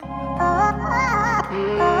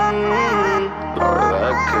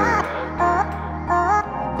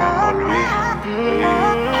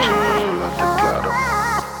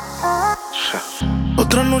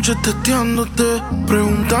noche testeándote,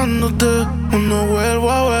 preguntándote cuando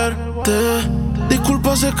vuelvo a verte.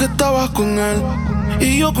 Disculpa, sé que estabas con él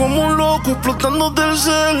y yo como un loco explotándote el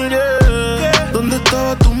cel, yeah. ¿Dónde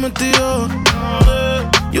estabas tú metido?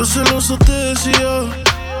 Yo celoso te decía,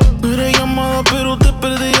 no eres llamada pero te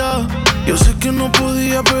perdía. Yo sé que no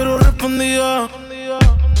podía pero respondía.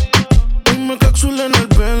 Hoy me capsulé en el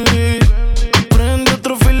Bentley, prende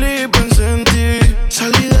otro fili y pensé en ti.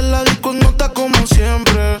 Salí de la disco, no está como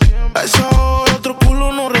siempre. A esa hora otro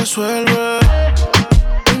culo no resuelve.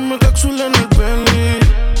 Hoy me capsulé en el Bentley,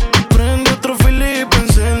 prende otro fili y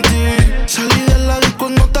pensé en ti. Salí de la disco,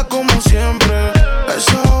 no está como siempre. A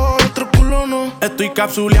esa hora otro culo no. Estoy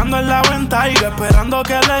capsuleando en la ventaiga, esperando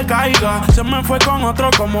que le caiga. Se me fue con otro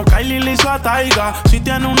como Kylie le hizo a Taiga. Si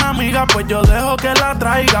tiene una amiga, pues yo dejo que la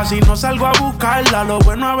traiga. Si no salgo a buscarla, lo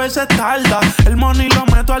bueno a veces tarda. El money lo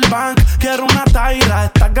meto al bank, quiero una taira.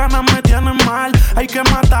 Estas ganas me tienen mal, hay que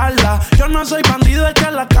matarla. Yo no soy bandido, es que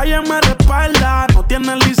la calle me respalda. No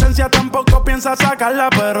tiene licencia, tampoco piensa sacarla,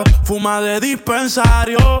 pero fuma de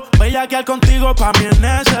dispensario. Bellaquear contigo pa' mí es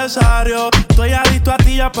necesario. Estoy adicto a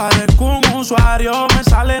ti, ya parezco un usuario. Me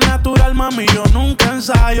sale natural, mami, yo nunca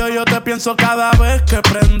ensayo. Yo te pienso cada vez que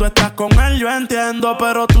prendo. Estás con él, yo entiendo,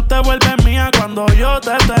 pero tú te vuelves mía cuando yo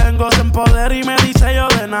te tengo. Se empodera y me dice yo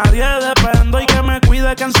de nadie dependo. Y que me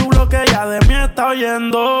cuide que en su bloque ya de mí está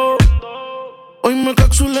oyendo. Hoy me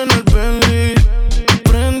capsulé en el Bentley,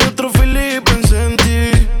 prende otro fili y pensé en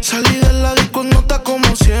ti. Salí de la disco, no está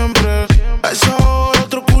como siempre. A esa hora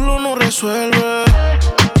otro culo no resuelve.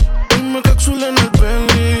 Hoy me capsulé en el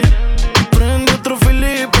Bentley, prende otro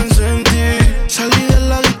fili y pensé en ti. Salí de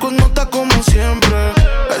la disco, no está como siempre.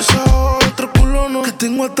 A esa hora otro culo no. Que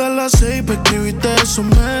tengo hasta las 6 pa' escribirte, eso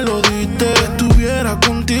me lo diste. Que estuviera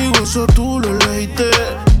contigo, eso tú lo leíste.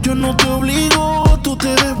 Yo no te obligo, tú te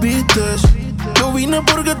desvistes. Yo vine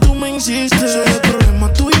porque tú me insistes. Soy el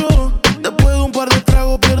problema tuyo. Después de un par de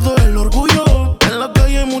tragos pierdo el orgullo. En la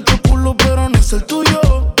calle hay mucho culo, pero no es el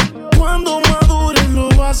tuyo. Cuando madures lo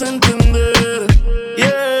vas a entender,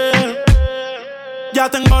 yeah. Ya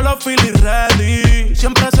tengo los feelings ready.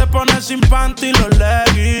 Siempre se pone sin panty los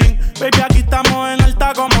leggings. Baby, aquí estamos en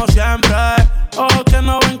alta como siempre. Ojos que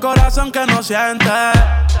no ven, corazón que no siente.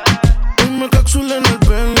 Hoy me capsulé en el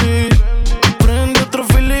Bentley, prende otro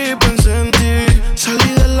fili y pensé en ti.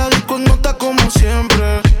 Salí de la disco, no está como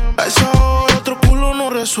siempre. A esa hora otro culo no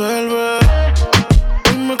resuelve.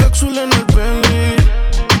 Hoy me capsulé en el Bentley,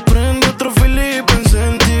 prende otro fili y pensé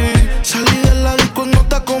en ti. Salí de la disco, no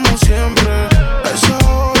está como siempre. A esa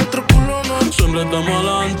hora otro culo no. Siempre estamos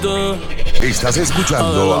adelante. Estás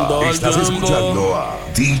escuchando a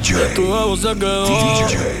DJ. Tu huevo se quedó.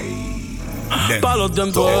 DJ. Pa' los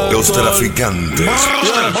tiempos Los traficantes.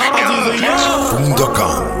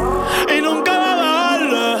 .com. Y nunca va a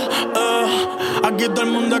bajarle. Aquí todo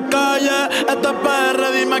el mundo es calle. Esto es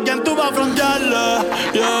PR, dime a quién tú vas a frontearle.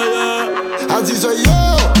 Yeah, yeah. Así soy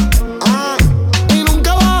yo. Y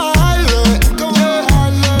nunca va a bajarle.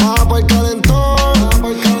 Baja pa' el calentón.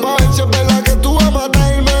 Pa' ver si es verdad que tú vas a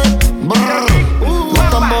matarme. Los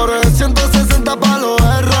tambores de 160 pa' los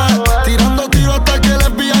R. Tirando tiros hasta que el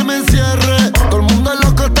FBI me encierre. Todo el mundo es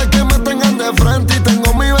loco hasta que me tengan de frente. Y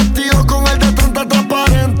tengo mi vestido con el de 30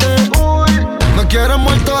 transparente. Me quieren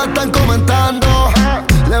muerto, están comentando.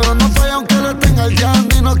 Lebron no falla aunque lo estén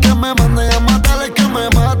aldeando. Y no que me manden a matar, es que me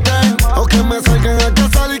maten. O que me salgan a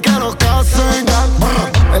casar y que los casen.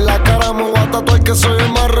 En la cara me voy a tatuar que soy el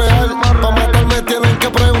más real. Pa' matarme tienen que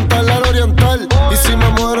preguntarle al oriental. Y si me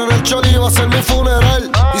muero en el choli va a ser mi funeral.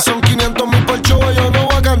 Y son 500,000 por show y yo no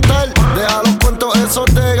voy a cantar. Deja los cuentos esos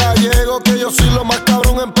de gallego, que yo soy lo más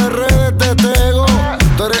cabrón en PRD, te tego.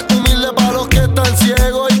 Tú eres humilde pa' los que están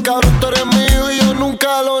ciegos. Y cabrón, tú eres mío y yo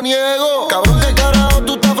nunca lo niego. Cabrón, ¿qué carajo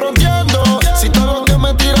tú estás fronteando? Si todos los que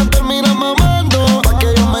me tiran terminan mamando. Pa'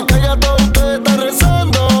 que yo me caiga, todos ustedes están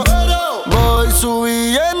rezando. Voy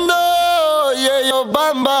subiendo y ellos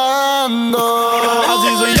van bajando. Así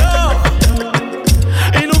soy yo.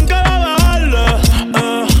 Y nunca va a bajarle.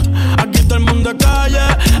 Aquí todo el mundo es calle.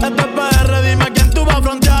 Esto es PR, dime a quién tú vas a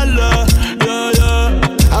frontearle. Yeah,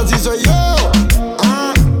 yeah. Así soy yo.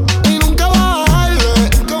 Y nunca va a bajarle.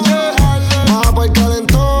 Baja pa' el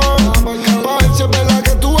calentón. Pa' ver si es verdad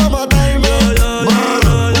que tú vas a matarme.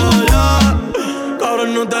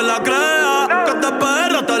 Cabrón, no te la creas. Que te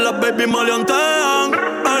perro, hasta las baby maleantean.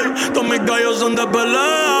 Ey, todos mis gallos son de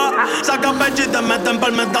pelea. Saca pecho y te meten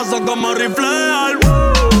palmetazos como rifleal.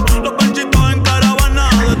 Los pechitos en caravana.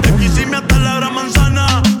 Desde Kissimmee hasta la Gran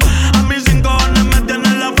Manzana. A mis 5 años me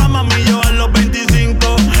tienen la fama. A mí yo a los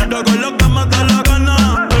 25. Luego lo que me da la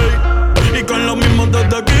gana. Ey, y con los mismos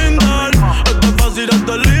desde Kindle. Esto es fácil,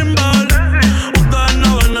 esto es libre.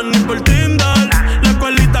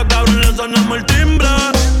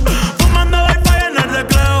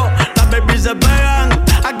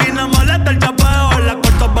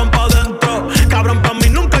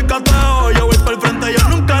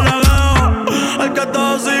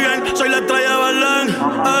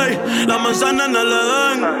 esa nena le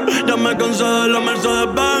den. Ya me cansé de la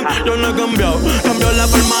Mercedes-Benz. Yo no he cambiado, cambió la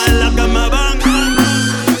forma en la que me ven.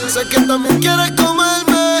 Sé que también quieres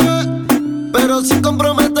comerme, pero sin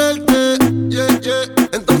comprometerte, yeah, yeah.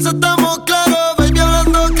 Entonces estamos claros, baby,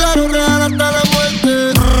 hablando claro, real hasta la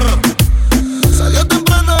muerte. Salió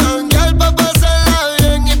temprano a janguear pa' pasarla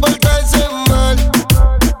bien y portarse mal.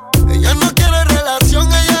 Ella no quiere relación,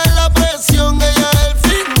 ella es la presión, ella es el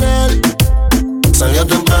final. Salió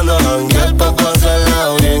temprano a janguear pa'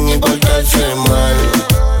 pasarla bien y portarse mal.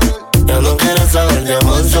 Ya no quiere saber de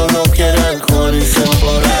amor, solo quiere alcohol y se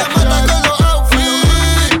emborracha.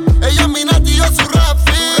 Ella es mi Nati, yo su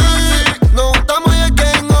Rafi. Nos juntamos y es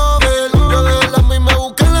game over. Yo de la misma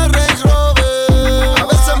busqué en la Range Rover. A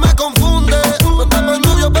veces me confunde, no estamos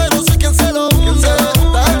novios pero sé quién se lo hunde.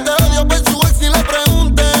 La gente odia por su ex ni le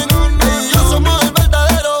pregunten. Ella y yo somos el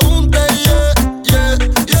verdadero junte, yeah, yeah.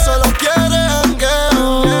 Y solo quiere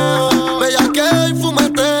jangueo, bellaqueo y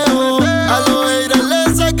fumeteo. A los haters les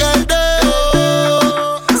saca el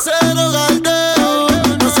dedo, cero galdeo.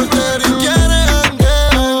 No soltero y quiere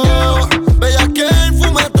jangueo, bellaqueo y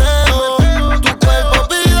fumeteo. Tu cuerpo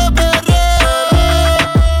pide perreo,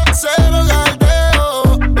 cero galdeo.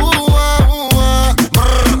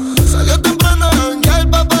 Salió temprano a janguear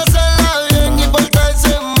pa' pasarla bien y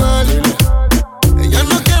portarse mal. Ella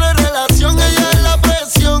no quiere relación, ella es la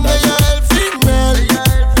presión, ella es el final.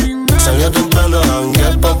 Salió temprano a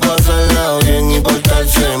janguear pa' pasarla bien y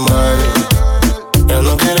portarse mal. Ya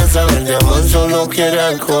no quiere saber de amor, solo quiere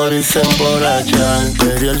alcohol y se emborracha.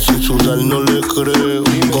 Imperial sin sudar no le creo.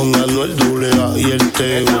 Con Anuel AA y el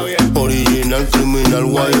Teo. Original, criminal,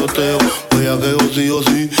 guayoteo. Voy a que sí o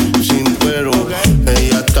sí, sin pero.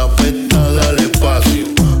 Ella está pestada al espacio.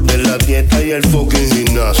 De la dieta y el fucking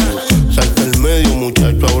gimnasio. Salta el medio,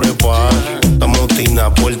 muchacho, abre paso. Estamos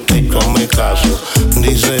tina por el techo, hazme caso.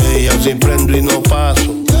 Dice ella, si prendo y no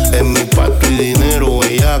paso. Es mi pato y dinero,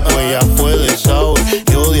 ella puede, sabe.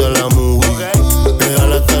 Y odia a la mujer.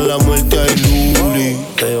 Déjala hasta la muerte, ay Luli.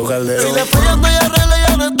 Teo Calderón. Si le fallando y arregla y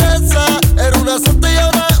anestesa. Era una santa y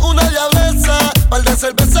ahora es una diableza. Par de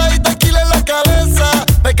cerveza y tequila en la cabeza.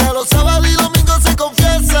 Peca los sábados y domingos se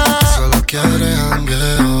confiesa. Solo quiere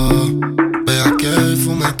jangueo, bellaqueo y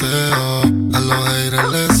fumeteo. A los haters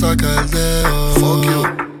les saca el dedo. Fuck you,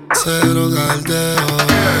 cero galdeo.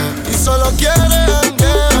 Y solo quiere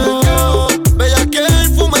jangueo, bellaqueo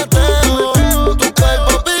y fumeteo. Tu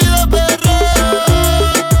cuerpo pide perreo,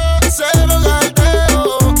 cero galdeo.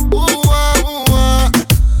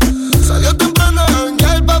 Salió temprano a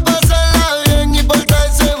janguear pa' pasarla bien y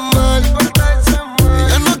portarse mal.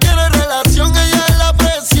 Ella no quiere relación, ella es la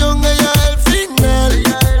presión, ella es el final.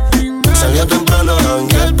 Salió temprano a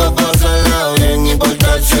janguear pa' pasarla bien y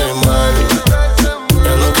portarse mal.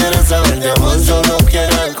 Ya no quiere saber de amor, solo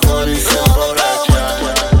quiere alcohol y se emborracha.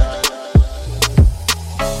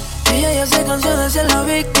 Ella ya se cansó de ser la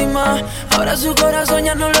víctima. Ahora su corazón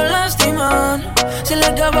ya no lo lastiman. Se le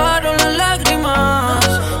acabaron las lágrimas.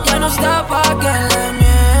 Ya no está pa' que le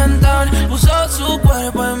mientan. Puso su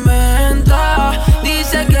cuerpo en venta.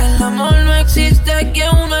 Dice que el amor no existe, que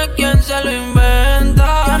uno es quien se lo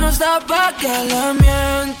inventa. Ya no está pa' que le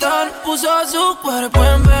mientan. Puso su cuerpo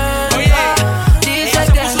en venta. Dice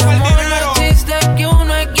que el amor no existe, que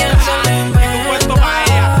uno es quien se lo inventa.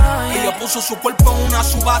 Ella puso su cuerpo en una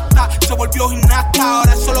subasta, se volvió gimnasta,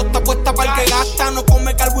 ahora solo está puesta para el que gasta. No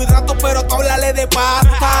come carbohidratos, pero tú háblale de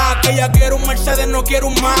pasta. Que ella quiere un Mercedes, no quiere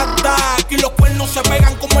un Mazda. Aquí los cuernos se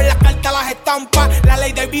pegan como en las cartas las estampas. La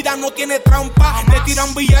ley de vida no tiene trampa. Le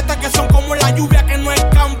tiran billetes que son como la lluvia que no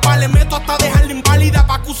escampa. Le meto hasta dejarla inválida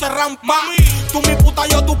pa' que use rampa. Tú mi puta,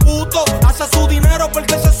 yo tu puto. Hace su dinero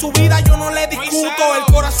porque esa es su vida, yo no le discuto.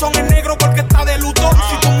 El corazón es negro porque está de luto.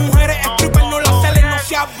 Si tu mujer es stripper, no la celes, no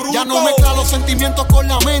seas bruto. Ya no mezcla los sentimientos con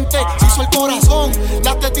la mente. Se hizo el corazón,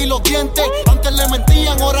 la teta y los dientes. Antes le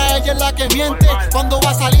mentían, ahora ella es la que miente. Cuando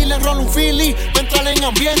va a salir le enrola un Philly, va a entrar en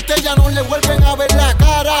ambiente. Ya no le vuelven a ver la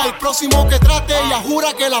cara. El próximo que trate, ella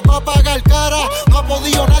jura que la va a pagar cara. No ha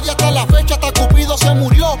podido nadie hasta la fecha, hasta Cupido se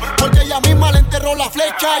murió, porque ella misma le enterró la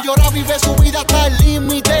flecha. Y ahora vive su vida hasta el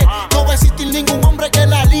límite. No va a existir ningún hombre que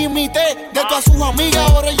la limite. De todas sus amigas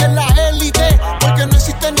ahora ella es la élite, porque no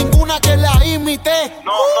existe ninguna que la imite.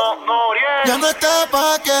 Ya no está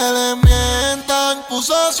pa' que le mientan.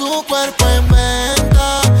 Puso su cuerpo en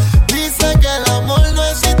venta. Dice que el amor no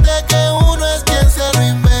existe, que uno es quien se lo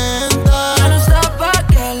inventa. Ya no está pa'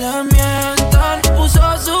 que le mientan. Puso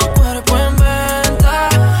su cuerpo en venta.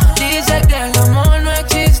 Dice que el amor no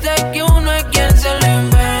existe, que uno es quien se lo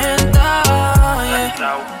inventa,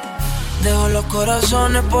 yeah. Dejo los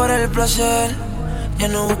corazones por el placer. Ya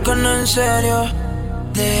no buscan en serio.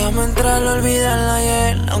 Déjame entrar, olvida el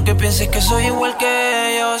ayer, aunque pienses que soy igual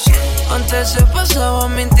que ellos. Antes se pasaba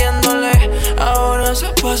mintiéndole, ahora se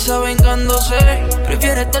pasa vengándose.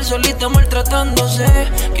 Prefiere estar solita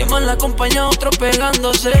maltratándose que mal acompañado otro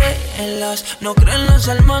pegándose. En las no creen las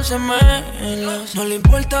almas gemelas. No le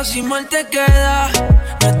importa si mal te queda,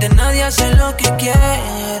 no es de nadie, hace lo que quiera.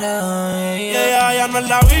 Ella ya no es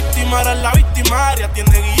la víctima, era la victimaria.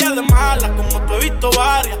 Tiene guía de malas, como tú he visto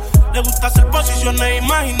varias. Le gusta hacer posiciones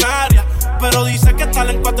imaginarias, pero dice que está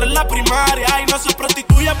en 4 en la primaria. Y no se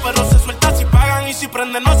prostituye, pero se suelta si pagan. Y si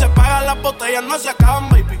prende no se pagan, las botellas no se acaban,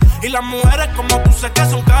 baby. Y las mujeres como tú sé que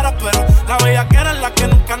son caras, pero la bellaquera es la que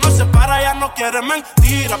nunca nos separa. Ella no quiere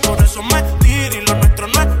mentira, por eso me tira. Y lo nuestro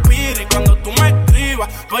no es pira. Y cuando tú me escribas,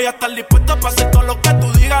 voy a estar dispuesto para hacer todo lo que tú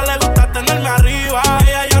digas. Le gusta tenerme arriba.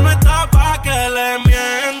 Ella ya no está pa' que le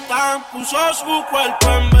mientan. Puso su cuerpo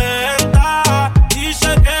en venta.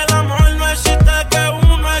 Dice que el amor no existe, que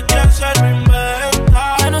uno es quien se lo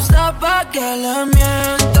inventa. Ya no está pa' que le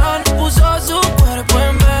mientan. Puso su cuerpo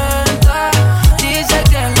en venta. Dice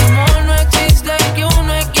que el amor no existe, que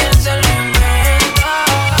uno es quien se lo inventa.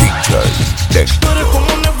 Tú eres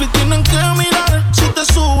como Netflix, tienen que mirar. Si te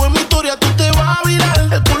subo en mi historia, tú te vas a virar.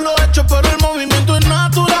 El culo hecho, pero el movimiento es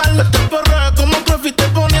natural. Este perreo es como Cruyff, te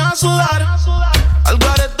pone a sudar. Al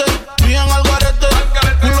garete, bien al garete.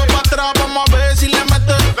 Culo pa' atrás, vamos a ver si le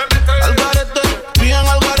mete. Al garete, bien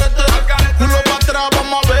al garete. Culo pa' atrás,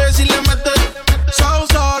 vamos a ver si le mete. So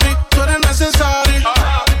sorry, tú eres necesario.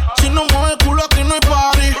 Si no mueve culo, aquí no hay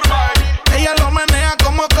party. Ella lo menea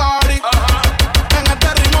como Cari. En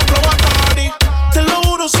este ritmo flow Atari. Te lo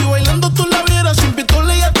juro, si bailando tú la vieras, sin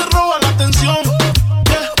pistola ella te roba la atención.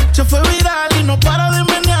 Yeah, se fue viral y no para de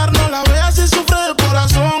menear. No la veas si sufre del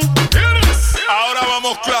corazón. Ahora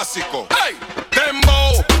vamos clásico. Hey,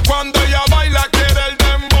 dembow. Cuando ella baila quiere el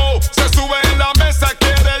dembow. Se sube en la mesa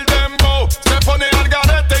quiere el dembow. Se pone al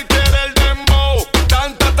garete y quiere el dembow.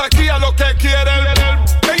 Tanta taquilla lo que quiere el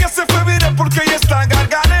dembow. Ella se fue viral porque ella está en el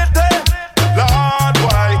garete. La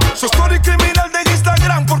guay. Su story criminal de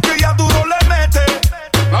Instagram porque ella duro le mete.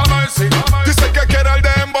 La Mercy dice que quiere el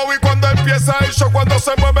dembow y cuando empieza el show, cuando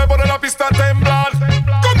se mueve por la pista a temblar.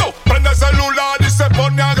 Cuando prende el celular y se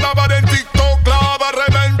pone a grabar en TikTok, la va a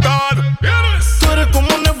reventar. Tú eres como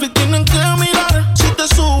Netflix, tienen que mirar. Si te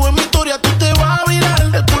subo en mi historia, tú te vas a virar.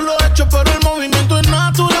 El culo hecho, pero el movimiento es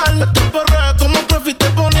natural. Este perreo es como Cruyff, te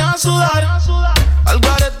pone a sudar. Al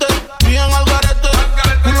garete, bien al garete.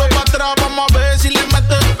 Culo pa' atrás, vamos a ver si le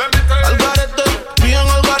mete. Al garete, bien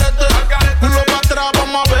al garete. Culo pa' atrás,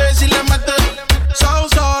 vamos a ver si le mete. So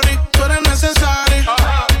sorry, tú eres necesario.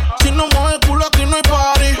 Si no mueve culo, aquí no hay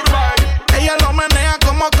party. Ella lo menea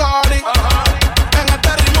como Cari. En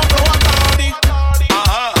este ritmo flow Atari.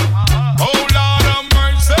 Oh, Lord of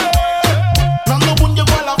mercy. Nando Boom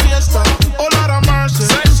llegó a la fiesta. Oh, Lord of mercy.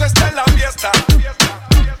 Sexo está en la fiesta.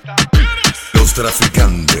 Los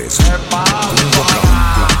traficantes.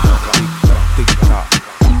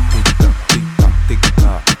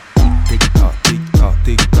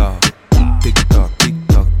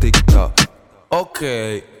 Ok,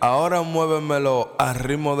 ahora muévemelo al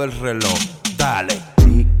ritmo del reloj. Dale.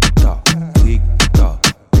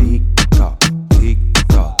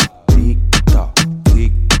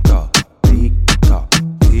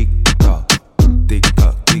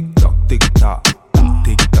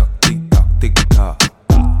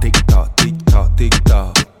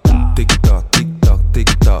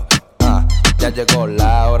 Ya llegó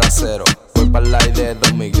la hora cero. Voy para el aire de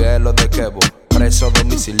Don Miguel o de Quebo. Preso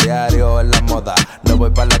domiciliario en la moda. No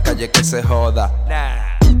voy para la calle que se joda.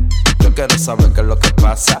 Yo quiero saber qué es lo que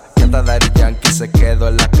pasa. Que hasta Daddy Yankee se quedó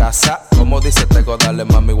en la casa. Como dice Tego, dale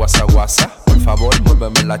mami guasa guasa. Por favor,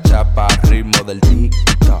 muéveme la chapa al ritmo del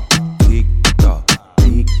tic-tac, tic-tac,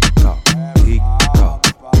 tic-tac, tic-tac,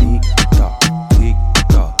 tic-tac, tic-tac,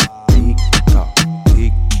 tic-tac, tic-tac,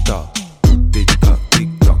 tic-tac, tic-tac,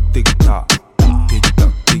 tic-tac, tic-tac,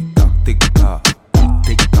 tic-tac, tic-tac, tic-tac,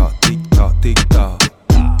 tic-tac, tic-tac,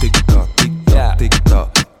 tic-tac, tic-tac, tic-tac.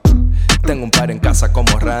 Tengo un par en casa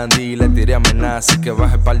como Randy. Le tiré amenaza y que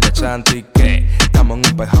baje par de chanti. Que estamos en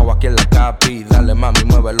un pejao aquí en la capi. Dale mami,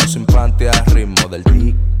 muévelo sin panty al ritmo del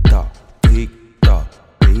tic-tac, tic-tac,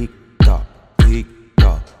 tic-tac,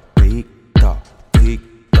 tic-tac, tic-tac,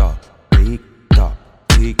 tic-tac, tic-tac,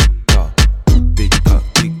 tic-tac,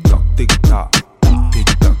 tic-tac, tic-tac, tic-tac,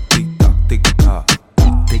 tic-tac, tic-tac,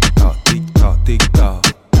 tic-tac, tic-tac, tic-tac, tic-tac,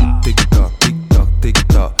 tic-tac, tic-tac,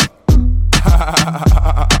 tic-tac.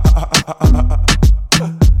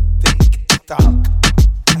 TikTok.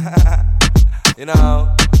 You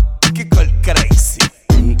know.